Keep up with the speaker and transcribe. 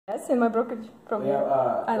Yes, in my brokerage from here.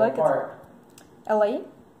 I like part? it. LA.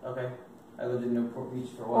 Okay. I lived in Newport Beach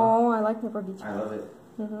for a while. Oh, I like Newport Beach. I love it.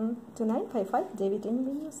 2955 David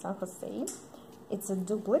Ave, San Jose. It's a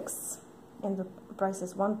duplex, and the price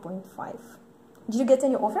is 1.5. Did you get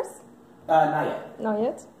any offers? Not yet. Not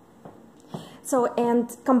yet. So, and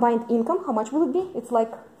combined income, how much will it be? It's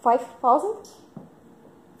like 5,000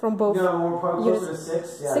 from both. No, we're probably units. closer to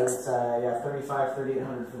 6. Yeah, 6? it's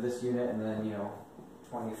 3,800 for this unit, and then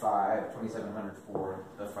 2,700 for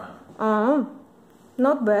the front.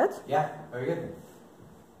 Not bad. Yeah, very good.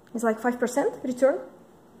 It's like 5% return.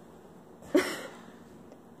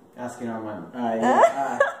 Asking on my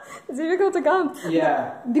It's difficult to count.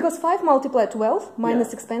 Yeah. Because 5 multiplied 12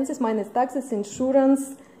 minus expenses, minus taxes,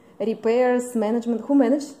 insurance, repairs, management. Who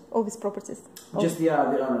managed all these properties? Just the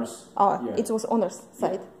owners. Oh, yeah. It was owner's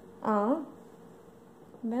side. Well,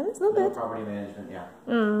 it's not bad. Property management, yeah.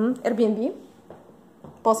 Airbnb?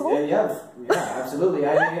 Possible? Yeah, absolutely.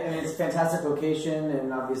 I mean, it's a fantastic location,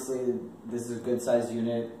 and obviously this is a good sized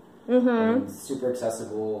unit. And super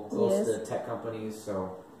accessible, close to tech companies,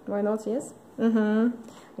 so. Why not? Yes.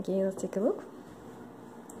 Okay, let's take a look.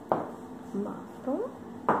 Bathroom.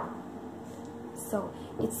 So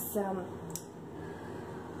it's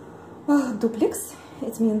duplex.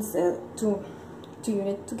 It means two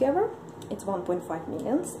units together. It's 1.5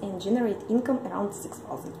 millions and generate income around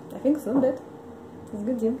 6,000. I think it's not bad. It's a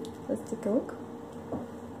good deal. Let's take a look.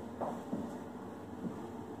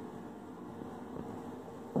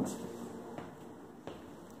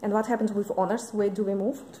 And what happens with owners? Where do we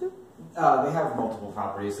move to? They have multiple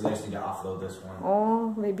properties, so they just need to offload this one.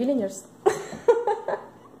 Oh, they're billionaires.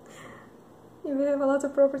 We have a lot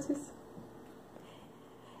of properties.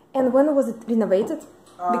 And when was it renovated?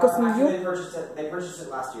 Because actually they purchased it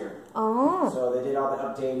last year. Oh. So they did all the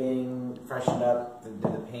updating, freshened up, did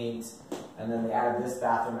the paint, and then they added this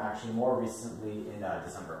bathroom actually more recently in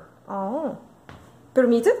December. Oh.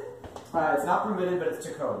 Permitted? It's not permitted, but it's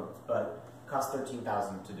to code. But cost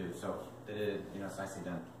 $13,000 to do, so they did it, it's nicely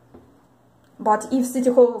done. But if City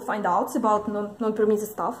Hall find out about non-permitted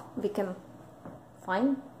stuff, we can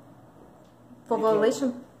fine for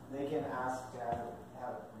violation. They can ask to have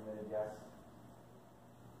it permitted, yes.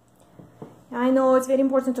 I know it's very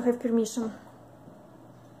important to have permission.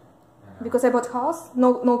 Because I bought house,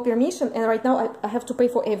 no permission, and right now I have to pay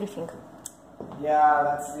for everything. Yeah,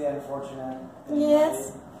 that's the unfortunate thing.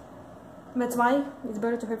 Yes, that's why it's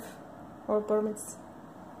better to have all permits.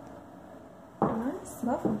 Nice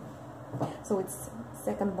bathroom. So it's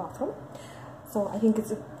second bathroom. So I think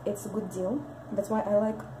it's a good deal. That's why I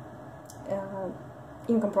like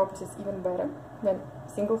income properties even better than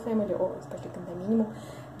single family or especially condominium,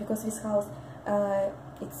 because this house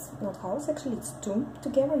it's not house actually, it's two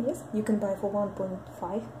together. Yes, you can buy for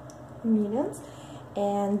 1.5 millions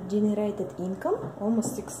and generated income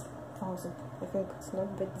almost 6,000. I think it's not a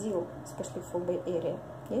bad deal, especially for Bay Area.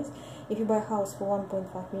 Yes, if you buy a house for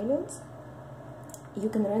 1.5 millions, you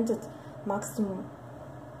can rent it maximum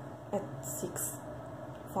at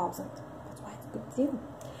 6,000. That's why it's a good deal.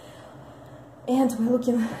 And we're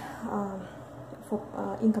looking for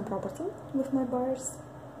income property with my buyers.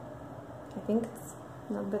 I think it's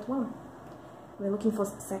not bad one. We're looking for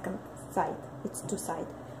second side. It's two side,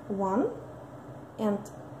 one and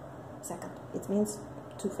second. It means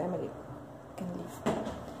two family can live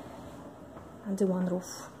under one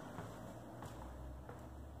roof.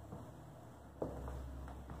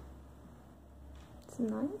 It's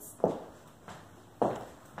nice.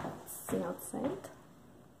 Let's see outside.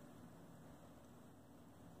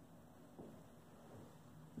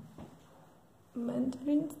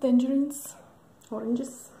 Mandarins, tangerines,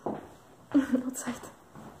 oranges outside.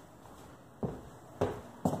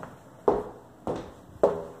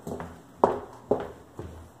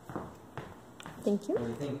 Thank you. What do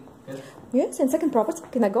you think? Good? Yes, and second property.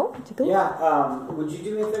 Can I go? Take a look? Yeah, would you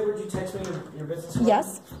do me a favor? Would you text me your business card?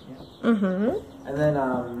 Yes. Yeah. And then,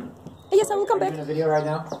 yes, I will come are you back. doing a video right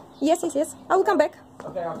now? Yes, I will come back.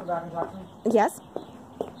 Okay, I'll come back and talk to you. Yes.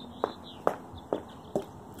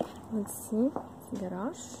 Let's see.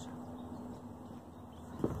 Garage.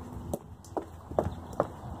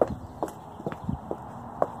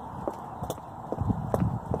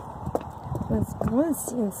 Let's go and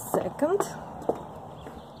see in a second.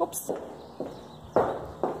 Oops.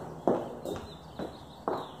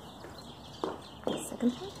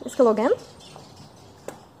 Second part. Let's hello again.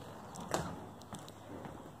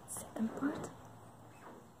 Second part.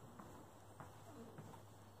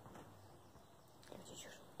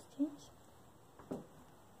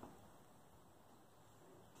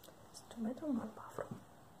 It's 2 bedroom, 1 bathroom.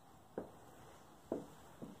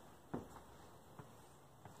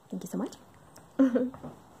 Thank you so much.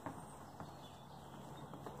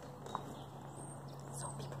 So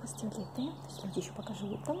people are still there. Сейчас люди еще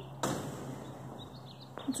покажу там.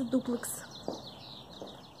 It's a duplex.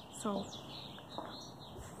 So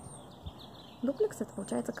duplex это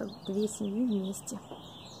получается как две семьи вместе.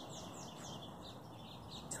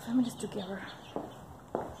 Two families together.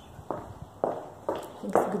 I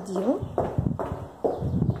think it's a good deal.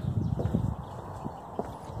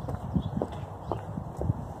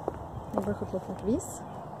 Neighborhood looks like this.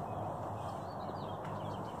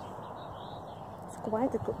 It's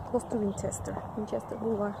quite close to Winchester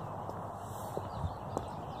Boulevard.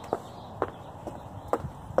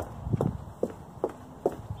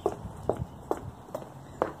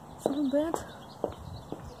 So bad.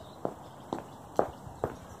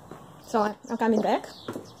 So I'm coming back.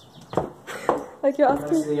 Like you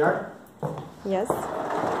asked me. See the yard? Yes.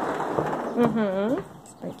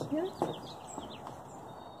 It's back here.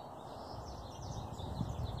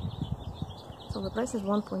 So the price is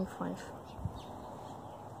 1.5.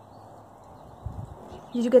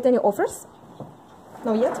 Did you get any offers?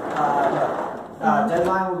 No yet? No.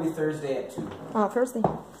 Deadline will be Thursday at 2. Thursday.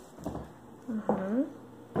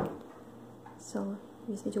 So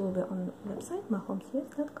this video will be on the website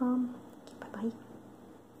mahomesyears.com. Bye bye.